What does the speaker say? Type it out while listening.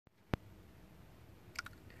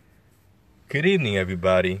Good evening,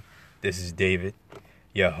 everybody. This is David,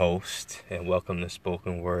 your host, and welcome to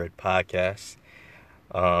Spoken Word Podcast.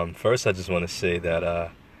 First, I just want to say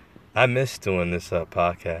that I miss doing this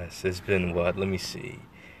podcast. It's been what? Let me see.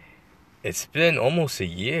 It's been almost a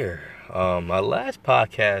year. My last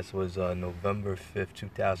podcast was November 5th,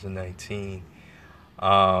 2019.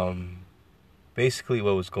 Basically,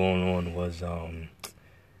 what was going on was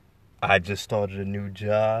I just started a new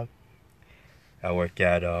job. I work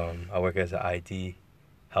as an ID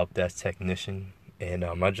help desk technician, and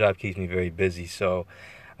my job keeps me very busy. So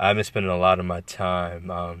I've been spending a lot of my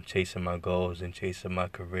time chasing my goals and chasing my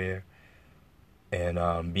career,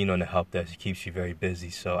 and being on the help desk keeps you very busy.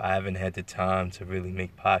 So I haven't had the time to really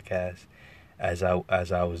make podcasts as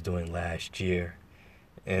I was doing last year,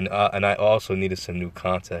 and I also needed some new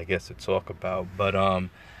content, I guess, to talk about. But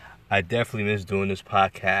I definitely miss doing this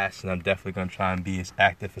podcast, and I'm definitely gonna try and be as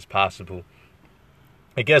active as possible.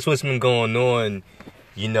 I guess what's been going on,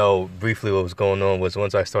 briefly what was going on was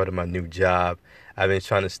once I started my new job, I've been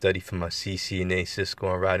trying to study for my CCNA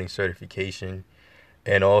Cisco and Writing certification.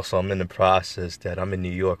 And also I'm in the process that I'm in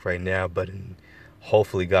New York right now, but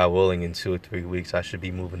hopefully, God willing, in 2 or 3 weeks, I should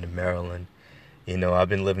be moving to Maryland. I've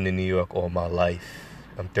been living in New York all my life.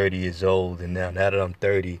 I'm 30 years old, and now that I'm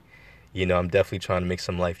 30, I'm definitely trying to make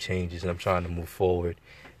some life changes, and I'm trying to move forward.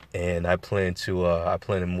 And I plan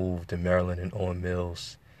to move to Maryland and Owings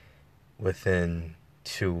Mills within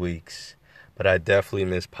 2 weeks. But I definitely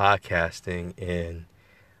miss podcasting, and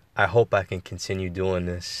I hope I can continue doing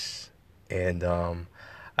this. And I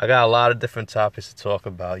got a lot of different topics to talk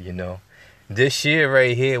about. This year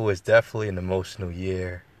right here was definitely an emotional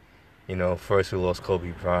year. First we lost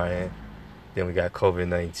Kobe Bryant, then we got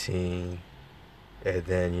COVID-19, and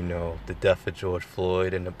then the death of George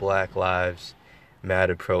Floyd and the Black Lives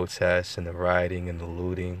Matter protests and the rioting and the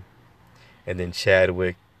looting, and then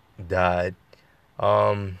Chadwick died.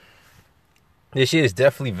 This year is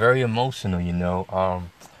definitely very emotional.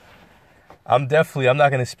 I'm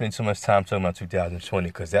not gonna spend too much time talking about 2020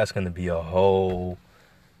 because that's gonna be a whole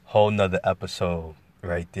nother episode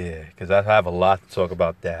right there. Because I have a lot to talk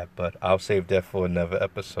about that, but I'll save that for another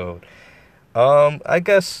episode. I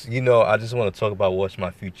guess I just want to talk about what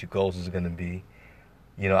my future goals is gonna be.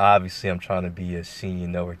 Obviously, I'm trying to be a senior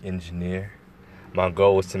network engineer. My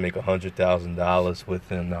goal is to make $100,000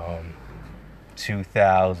 within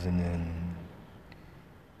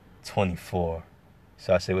 2024.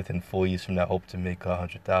 So I say within 4 years from now, I hope to make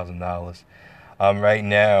 $100,000. Right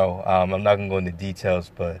now, I'm not gonna go into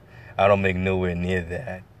details, but I don't make nowhere near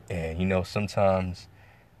that. And sometimes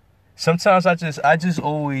I just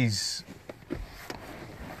always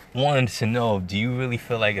wanted to know: do you really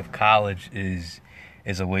feel like if college is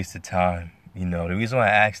a waste of time? The reason why I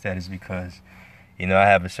ask that is because, I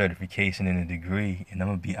have a certification and a degree, and I'm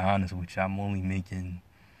going to be honest with you, I'm only making,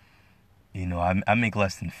 I make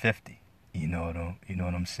less than 50, you know what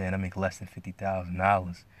I'm saying? I make less than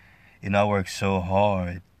 $50,000. I work so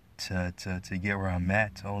hard to get where I'm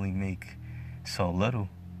at, to only make so little.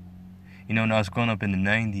 When I was growing up in the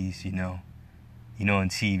 90s, on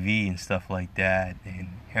TV and stuff like that, and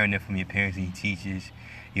hearing it from your parents and your teachers,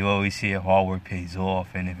 you always hear hard work pays off,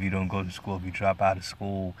 and if you don't go to school, if you drop out of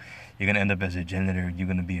school, you're going to end up as a janitor, you're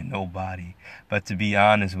going to be a nobody. But to be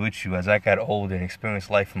honest with you, as I got older and experienced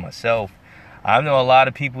life for myself, I know a lot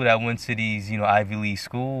of people that went to these, Ivy League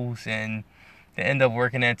schools, and they end up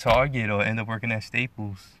working at Target or end up working at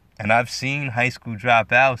Staples. And I've seen high school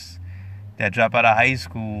dropouts that drop out of high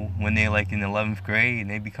school when they're like in 11th grade, and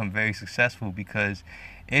they become very successful because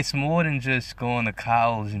it's more than just going to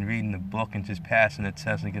college and reading a book and just passing the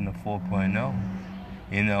test and getting a 4.0.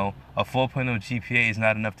 A 4.0 GPA is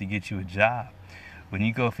not enough to get you a job. When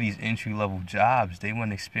you go for these entry-level jobs, they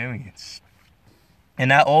want experience.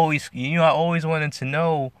 And I always wanted to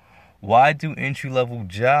know, why do entry-level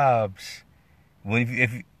jobs,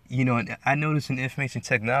 I notice in information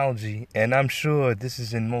technology, and I'm sure this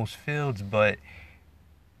is in most fields, but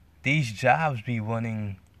these jobs be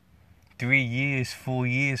wanting 3 years, 4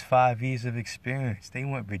 years, 5 years of experience. They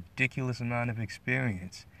want ridiculous amount of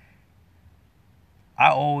experience. I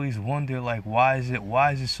always wonder, why is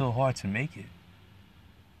it so hard to make it?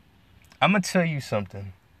 I'm going to tell you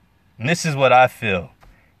something. And this is what I feel.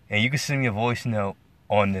 And you can send me a voice note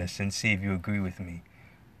on this and see if you agree with me.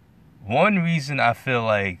 One reason I feel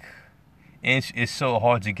like it's so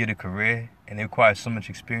hard to get a career and it requires so much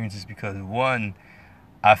experience is because, one,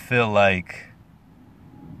 I feel like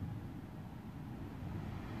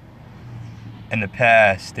in the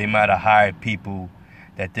past they might have hired people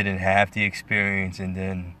that didn't have the experience, and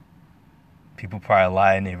then people probably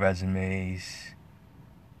lie in their resumes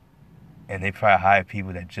And they probably hire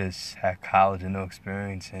people that just have college and no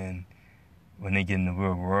experience, and when they get in the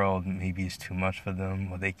real world, maybe it's too much for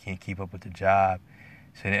them, or they can't keep up with the job,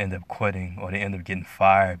 so they end up quitting, or they end up getting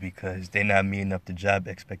fired because they're not meeting up to job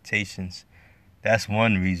expectations. That's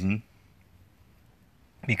one reason.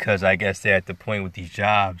 Because I guess they're at the point with these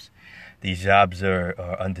jobs. These jobs are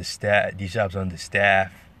understaffed. These jobs are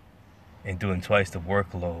understaffed and doing twice the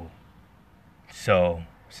workload. So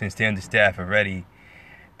since they're understaffed already,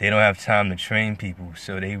 they don't have time to train people.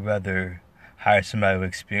 So they rather hire somebody with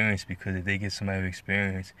experience, because if they get somebody with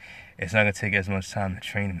experience, it's not going to take as much time to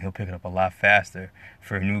train him. He'll pick it up a lot faster.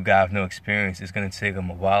 For a new guy with no experience, it's going to take him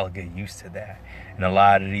a while to get used to that. And a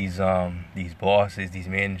lot of these bosses, these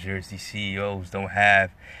managers, these CEOs don't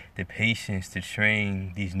have the patience to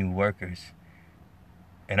train these new workers.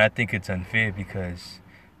 And I think it's unfair, because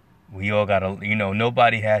we all gotta,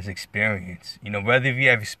 nobody has experience. Whether if you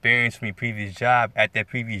have experience from your previous job, at that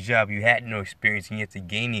previous job you had no experience and you have to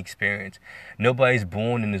gain the experience. Nobody's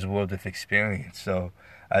born in this world with experience. So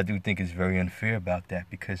I do think it's very unfair about that,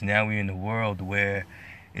 because now we're in a world where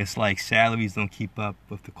it's like salaries don't keep up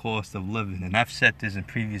with the cost of living. And I've said this in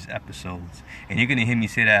previous episodes, and you're gonna hear me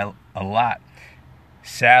say that a lot.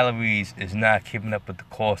 Salaries is not keeping up with the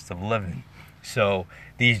cost of living. So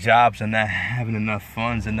these jobs are not having enough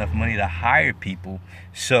funds, enough money to hire people.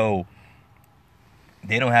 So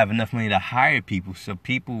they don't have enough money to hire people. So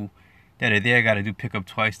people that are there got to pick up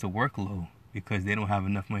twice the workload, because they don't have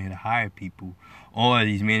enough money to hire people. Or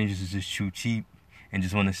these managers are just too cheap and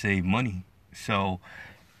just want to save money. So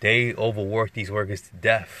they overwork these workers to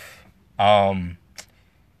death. And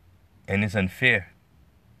it's unfair.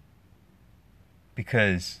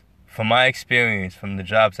 Because from my experience, from the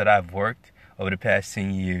jobs that I've worked over the past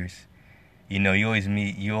 10 years,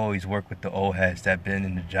 you always work with the old heads that have been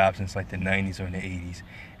in the job since like the 90s or in the 80s.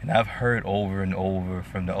 And I've heard over and over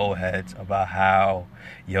from the old heads about how,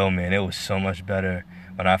 it was so much better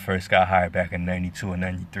when I first got hired back in 92 or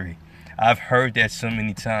 93. I've heard that so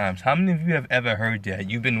many times. How many of you have ever heard that?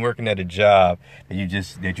 You've been working at a job that you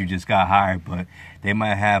just got hired, but they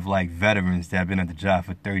might have like veterans that have been at the job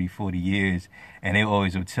for 30, 40 years, and they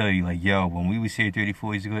always will tell you like, when we was here 30,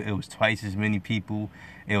 40 years ago, it was twice as many people.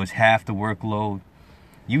 It was half the workload.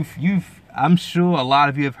 I'm sure a lot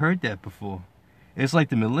of you have heard that before. It's like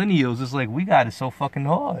the millennials. It's like, we got it so fucking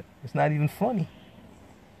hard. It's not even funny.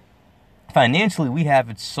 Financially, we have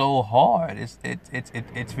it so hard.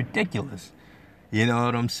 It's ridiculous. You know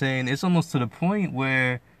what I'm saying? It's almost to the point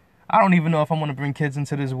where I don't even know if I want to bring kids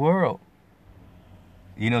into this world.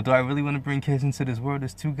 Do I really want to bring kids into this world?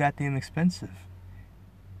 It's too goddamn expensive.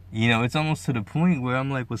 It's almost to the point where I'm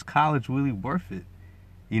like, was college really worth it?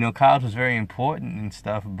 College was very important and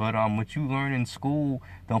stuff, but what you learn in school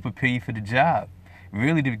don't prepare you for the job.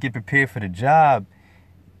 Really, to get prepared for the job,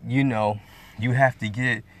 you have to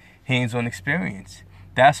get hands-on experience.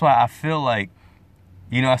 That's why I feel like,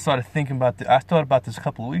 I thought about this a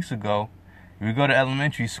couple of weeks ago. We go to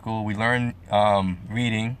elementary school, we learn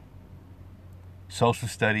reading, social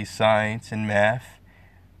studies, science, and math.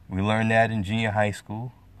 We learn that in junior high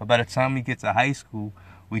school. But by the time we get to high school,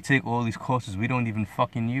 we take all these courses we don't even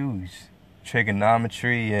fucking use.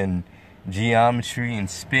 Trigonometry and geometry and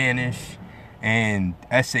Spanish and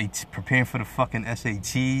preparing for the fucking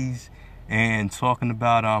SATs. And talking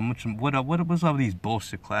about what was all these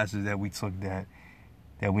bullshit classes that we took that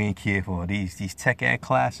we ain't care for, these tech ed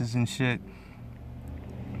classes and shit.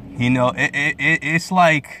 It's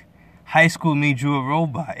like high school made you a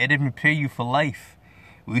robot. It didn't prepare you for life.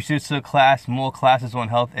 We should have more classes on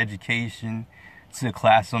health education, took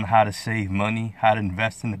classes on how to save money, how to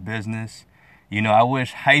invest in the business. I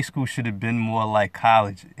wish high school should have been more like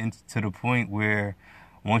college, to the point where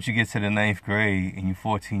once you get to the 9th grade and you're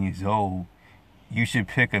 14 years old, you should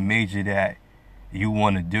pick a major that you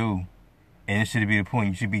want to do. And it should be the point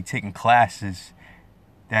you should be taking classes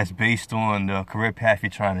that's based on the career path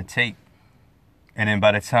you're trying to take. And then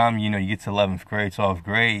by the time, you get to 11th grade, 12th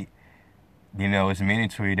grade, it's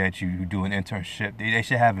mandatory that you do an internship. They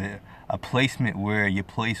should have a placement where you're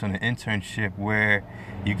placed on an internship where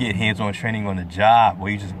you get hands-on training on the job,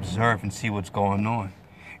 where you just observe and see what's going on.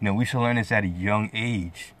 We should learn this at a young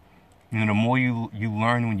age. The more you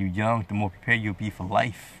learn when you're young, the more prepared you'll be for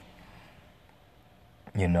life.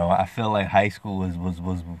 I feel like high school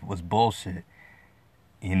was bullshit.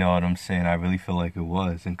 You know what I'm saying? I really feel like it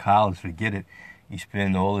was. In college, forget it. You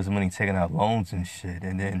spend all this money taking out loans and shit,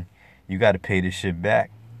 and then you got to pay this shit back.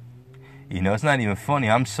 It's not even funny.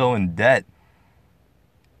 I'm so in debt,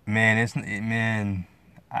 man. It's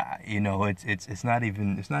not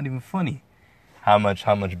even funny how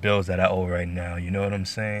much bills that I owe right now. You know what I'm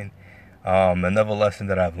saying? Another lesson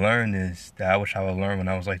that I've learned is that I wish I would learn when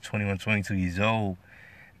I was like 21, 22 years old.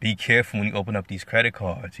 Be careful when you open up these credit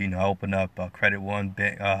cards. You know, I open up a Credit One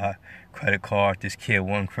credit card, this Care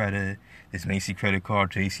One credit, this Macy credit card,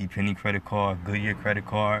 J.C. Penney credit card, Goodyear credit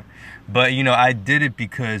card. But, you know, I did it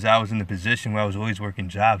because I was in a position where I was always working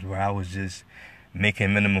jobs where I was just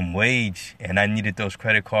making minimum wage, and I needed those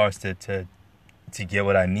credit cards to get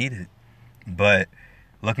what I needed. But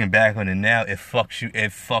looking back on it now, it fucks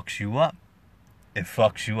you up. It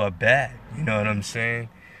fucks you up bad. You know what I'm saying?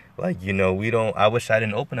 Like, you know, I wish I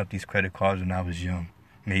didn't open up these credit cards when I was young.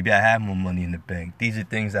 Maybe I had more money in the bank. These are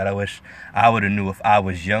things that I wish I would have knew if I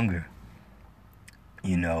was younger.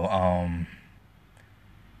 You know,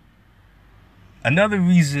 there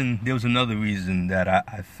was another reason that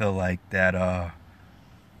I feel like that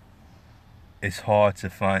it's hard to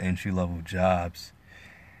find entry-level jobs.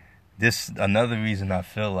 Another reason I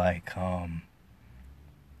feel like, I'm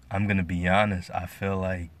going to be honest, I feel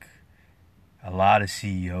like a lot of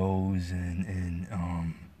CEOs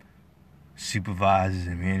and supervisors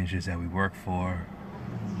and managers that we work for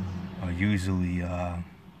are usually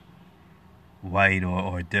white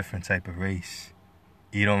or a different type of race.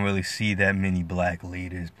 You don't really see that many black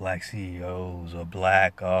leaders, black CEOs, or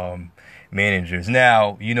black managers.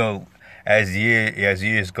 Now, you know, as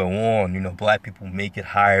years go on, you know, black people make it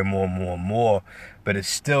higher more and more and more, but it's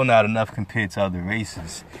still not enough compared to other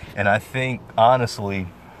races. And I think, honestly,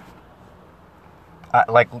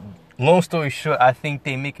 long story short, I think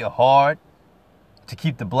they make it hard to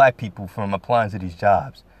keep the black people from applying to these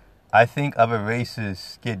jobs. I think other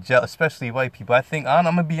races get jealous, especially white people. I'm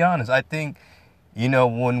gonna be honest. I think, you know,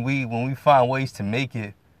 when we find ways to make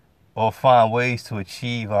it, or find ways to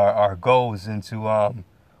achieve our goals and to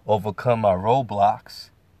overcome our roadblocks,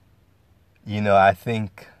 you know, I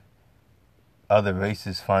think other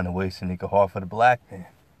races find a ways to make it hard for the black man.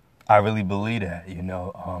 I really believe that, you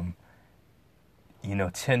know.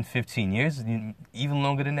 10, 15 years, even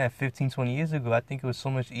longer than that, 15, 20 years ago, I think it was so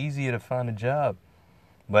much easier to find a job.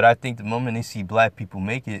 But I think the moment they see black people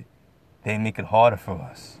make it, they make it harder for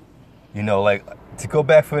us. You know, like, to go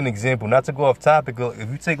back for an example, not to go off topic, if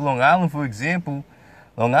you take Long Island, for example,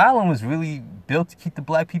 Long Island was really built to keep the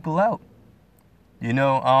black people out. You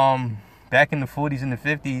know, back in the 40s and the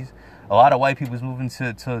 50s, a lot of white people was moving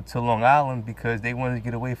to Long Island because they wanted to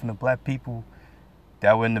get away from the black people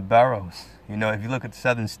that were in the boroughs. You know, if you look at the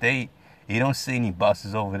southern state, you don't see any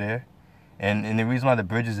buses over there. And the reason why the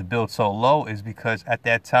bridges are built so low is because at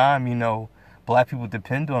that time, you know, black people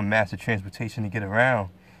depend on massive transportation to get around.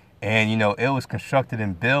 And, you know, it was constructed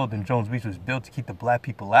and built, and Jones Beach was built to keep the black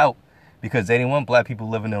people out because they didn't want black people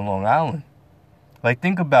living in Long Island. Like,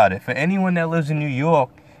 think about it. For anyone that lives in New York,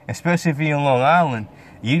 especially if you're in Long Island,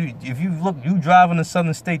 if you drive in the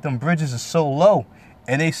southern state, them bridges are so low.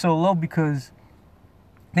 And they so low because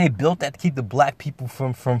they built that to keep the black people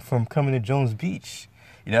from coming to Jones Beach.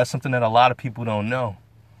 You know, that's something that a lot of people don't know.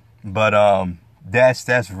 But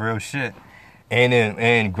that's real shit.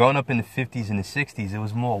 And growing up in the 50s and the 60s, it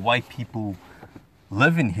was more white people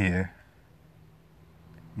living here.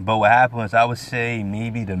 But what happened was, I would say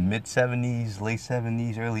maybe the mid-70s, late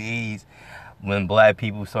 70s, early 80s, when black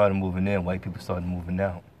people started moving in, white people started moving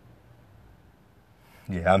out.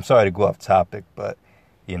 Yeah, I'm sorry to go off topic, but,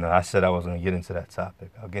 you know, I said I was going to get into that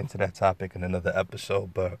topic. I'll get into that topic in another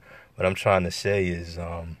episode, but what I'm trying to say is,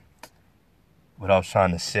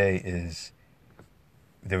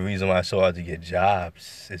 the reason why it's so hard to get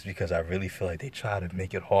jobs is because I really feel like they try to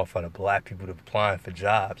make it hard for the black people to apply for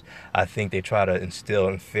jobs. I think they try to instill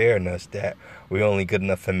unfairness that we're only good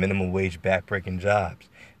enough for minimum wage backbreaking jobs.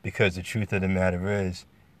 Because the truth of the matter is,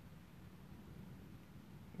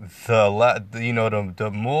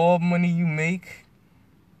 the more money you make,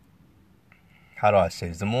 how do I say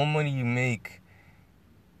this? The more money you make,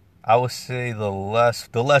 I would say the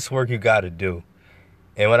less work you got to do.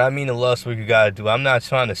 And when I mean the less work you got to do, I'm not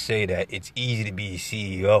trying to say that it's easy to be a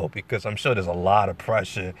CEO, because I'm sure there's a lot of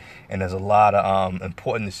pressure and there's a lot of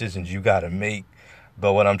important decisions you got to make.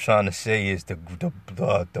 But what I'm trying to say is the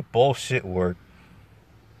bullshit work,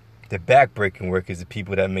 the backbreaking work, is the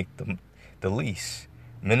people that make the least.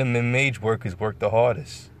 Minimum wage workers work the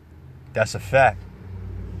hardest. That's a fact.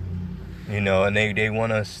 You know, and they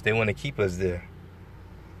want to keep us there.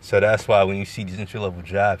 So that's why when you see these entry-level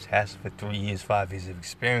jobs asking for 3 years, 5 years of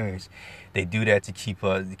experience, they do that to keep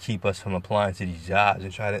us from applying to these jobs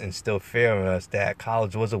and try to instill fear in us that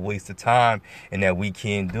college was a waste of time and that we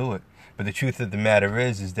can't do it. But the truth of the matter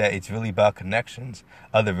is that it's really about connections.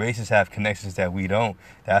 Other races have connections that we don't.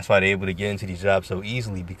 That's why they're able to get into these jobs so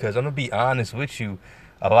easily. Because I'm going to be honest with you,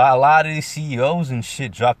 a lot of these CEOs and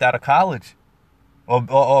shit dropped out of college.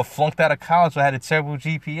 or flunked out of college or had a terrible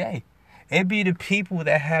GPA. It be the people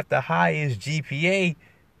that have the highest GPA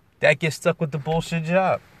that get stuck with the bullshit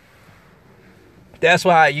job. That's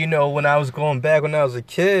why, when I was going back when I was a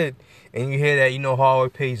kid, and you hear that, hard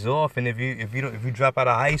work pays off, and if you drop out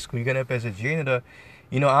of high school, you get up as a janitor,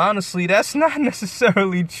 honestly, that's not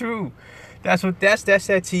necessarily true. That's that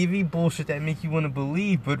TV bullshit that make you want to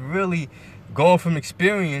believe, but really, going from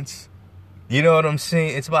experience, you know what I'm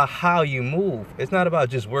saying? It's about how you move. It's not about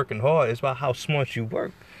just working hard. It's about how smart you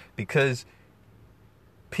work, because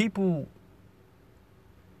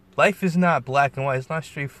life is not black and white. It's not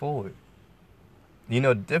straightforward.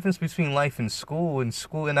 The difference between life and school,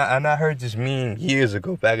 and I heard this meme years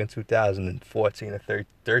ago, back in 2014 or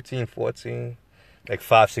 13, 14, like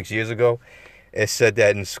 5-6 years ago. It said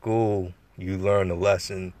that in school, you learn a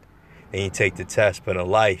lesson and you take the test, but in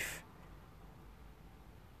life,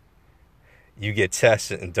 you get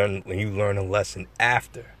tested and done when you learn a lesson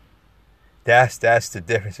after. That's the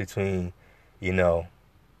difference between,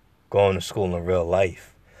 going to school and real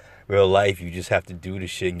life. Real life, you just have to do the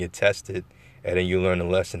shit and get tested, and then you learn a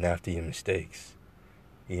lesson after your mistakes.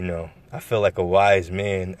 I feel like a wise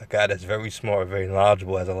man, a guy that's very smart, very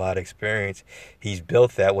knowledgeable, has a lot of experience. He's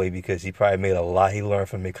built that way because he learned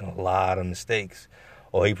from making a lot of mistakes.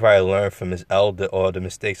 Or he probably learned from his elder, or the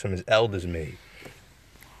mistakes from his elders made.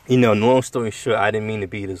 Long story short, I didn't mean to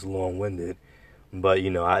be this long-winded, but,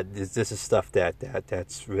 this is stuff that's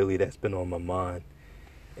been on my mind,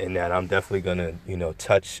 and that I'm definitely going to,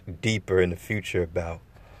 touch deeper in the future about.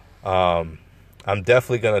 I'm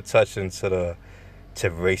definitely going to touch into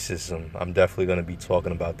racism. I'm definitely going to be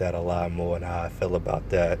talking about that a lot more and how I feel about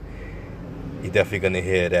that. You're definitely going to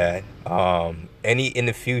hear that. In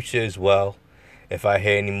the future as well, if I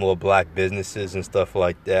hear any more black businesses and stuff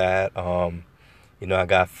like that, I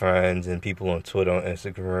got friends and people on Twitter, on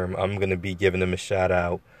Instagram. I'm going to be giving them a shout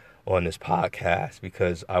out on this podcast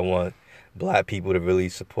because I want black people to really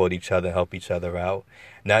support each other, help each other out.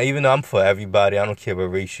 Now, even though I'm for everybody, I don't care what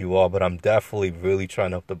race you are, but I'm definitely really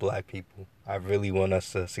trying to help the black people. I really want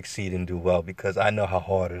us to succeed and do well because I know how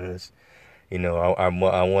hard it is. I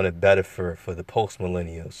want it better for the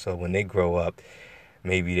post-millennials. So when they grow up,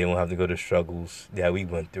 maybe they won't have to go to struggles that we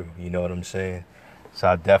went through. You know what I'm saying? So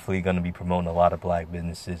I'm definitely going to be promoting a lot of black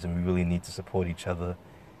businesses, and we really need to support each other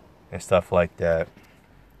and stuff like that.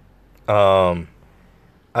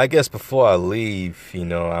 I guess before I leave,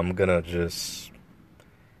 I'm going to just,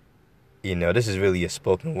 this is really a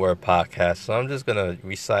spoken word podcast, so I'm just going to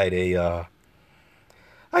recite a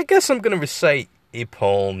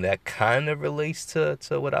poem that kind of relates to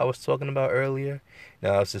what I was talking about earlier.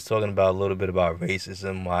 Now, I was just talking about a little bit about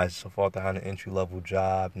racism, why it's so far behind an entry-level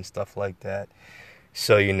job and stuff like that.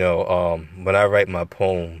 So, when I write my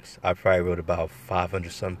poems, I probably wrote about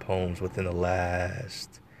 500-some poems within the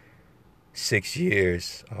last 6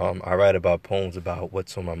 years. I write about poems about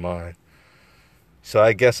what's on my mind. So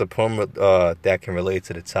I guess a poem that can relate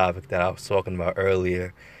to the topic that I was talking about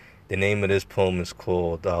earlier. The name of this poem is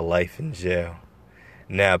called Life in Jail.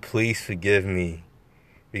 Now, please forgive me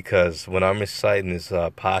because when I'm reciting this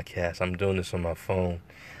podcast, I'm doing this on my phone.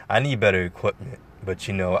 I need better equipment, but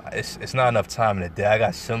it's not enough time in the day. I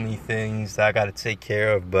got so many things that I got to take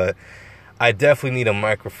care of, but I definitely need a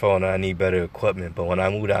microphone and I need better equipment. But when I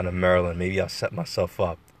move down to Maryland, maybe I'll set myself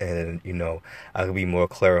up and, I can be more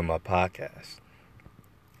clear on my podcast.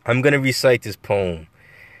 I'm going to recite this poem.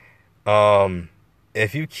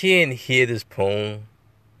 If you can't hear this poem,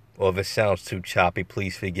 or if it sounds too choppy,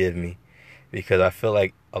 please forgive me. Because I feel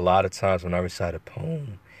like a lot of times when I recite a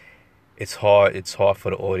poem, it's hard for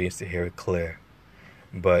the audience to hear it clear.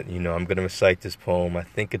 But, I'm going to recite this poem. I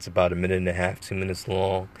think it's about 1.5 minutes, 2 minutes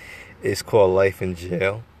long. It's called Life in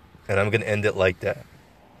Jail. And I'm going to end it like that.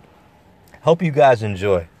 Hope you guys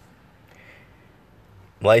enjoy.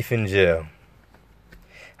 Life in jail.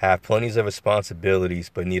 Have plenty of responsibilities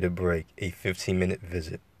but need a break. A 15-minute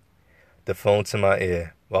visit. The phone to my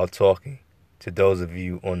ear while talking to those of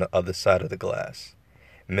you on the other side of the glass.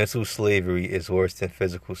 Mental slavery is worse than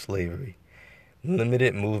physical slavery.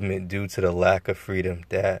 Limited movement due to the lack of freedom,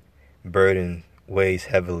 that burden weighs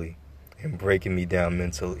heavily and breaking me down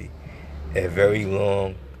mentally. A very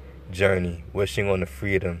long journey, wishing on the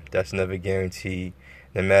freedom that's never guaranteed.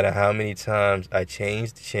 No matter how many times I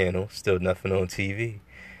change the channel, still nothing on TV.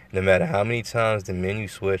 No matter how many times the menu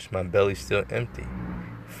switch, my belly's still empty.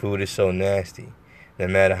 Food is so nasty. No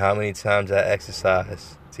matter how many times I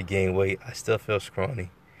exercise to gain weight, I still feel scrawny.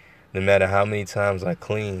 No matter how many times I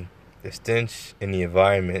clean, the stench in the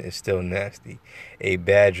environment is still nasty. A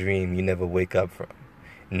bad dream you never wake up from.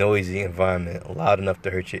 Noisy environment, loud enough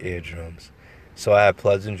to hurt your eardrums. So I have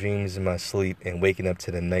pleasant dreams in my sleep and waking up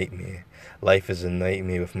to the nightmare. Life is a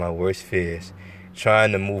nightmare with my worst fears.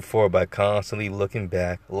 Trying to move forward by constantly looking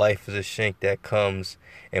back. Life is a shank that comes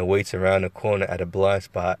and waits around the corner at a blind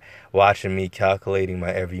spot, watching me calculating my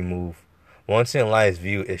every move. Once in life's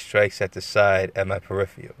view, it strikes at the side at my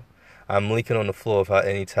peripheral. I'm leaking on the floor without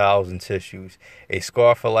any towels and tissues. A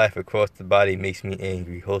scar for life across the body makes me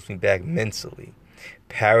angry, holds me back mentally.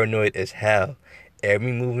 Paranoid as hell.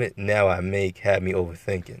 Every movement now I make had me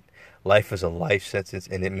overthinking. Life is a life sentence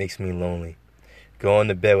and it makes me lonely. Going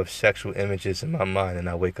to bed with sexual images in my mind and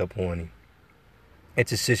I wake up horny.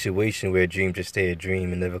 It's a situation where a dream just stay a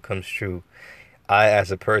dream and never comes true. I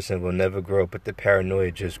as a person will never grow, but the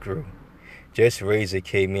paranoia just grew. Just raise a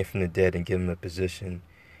caveman from the dead and give him a position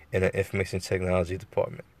in an information technology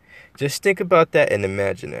department. Just think about that and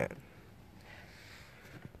imagine that.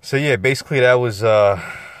 So yeah, basically that was the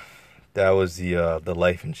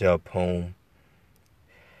Life in Jail poem.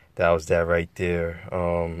 That was that right there.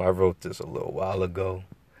 I wrote this a little while ago.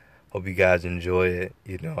 Hope you guys enjoy it.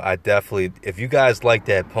 You know, I definitely, if you guys like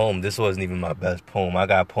that poem, this wasn't even my best poem. I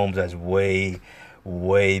got poems that's way,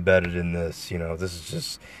 way better than this. You know, this is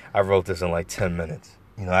just, I wrote this in like 10 minutes.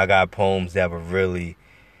 You know, I got poems that would really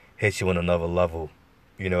hit you on another level.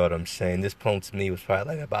 You know what I'm saying? This poem to me was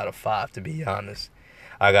probably like about a 5, to be honest.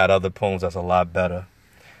 I got other poems that's a lot better.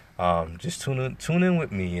 Just tune in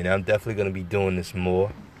with me, and I'm definitely gonna be doing this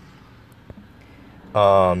more.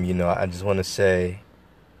 You know, I just want to say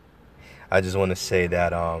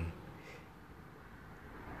that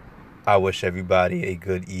I wish everybody a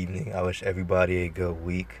good evening. I wish everybody a good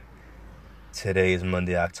week. Today is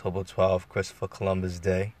Monday, October 12th, Christopher Columbus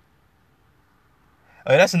Day.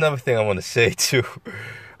 Oh, that's another thing I want to say too.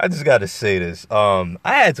 I just got to say this. I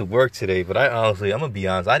had to work today, but I'm gonna be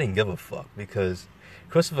honest, I didn't give a fuck because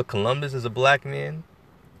Christopher Columbus is a black man.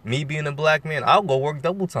 Me being a black man, I'll go work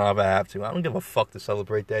double time if I have to. I don't give a fuck to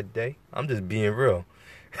celebrate that day. I'm just being real.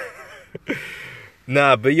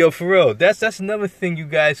 Nah, but yo, for real, that's another thing you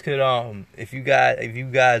guys could if you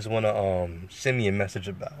guys wanna send me a message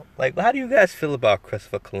about. Like, how do you guys feel about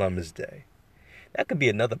Christopher Columbus Day? That could be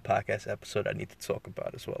another podcast episode I need to talk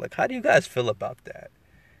about as well. Like, how do you guys feel about that?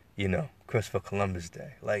 You know, Christopher Columbus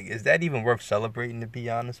Day. Like, is that even worth celebrating, to be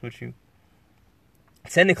honest with you?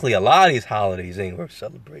 Technically, a lot of these holidays ain't worth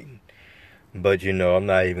celebrating. But, you know, I'm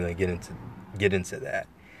not even going to get into that.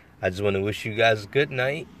 I just want to wish you guys a good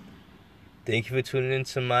night. Thank you for tuning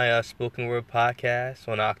into my spoken word podcast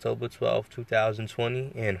on October 12th,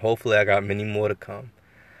 2020. And hopefully I got many more to come.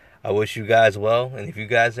 I wish you guys well, and if you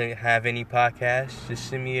guys have any podcasts, just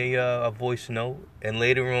send me a voice note. And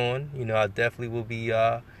later on, you know, I definitely will be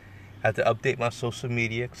have to update my social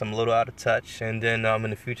media because I'm a little out of touch. And then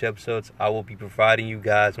in the future episodes, I will be providing you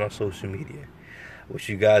guys my social media. I wish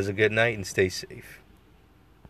you guys a good night and stay safe.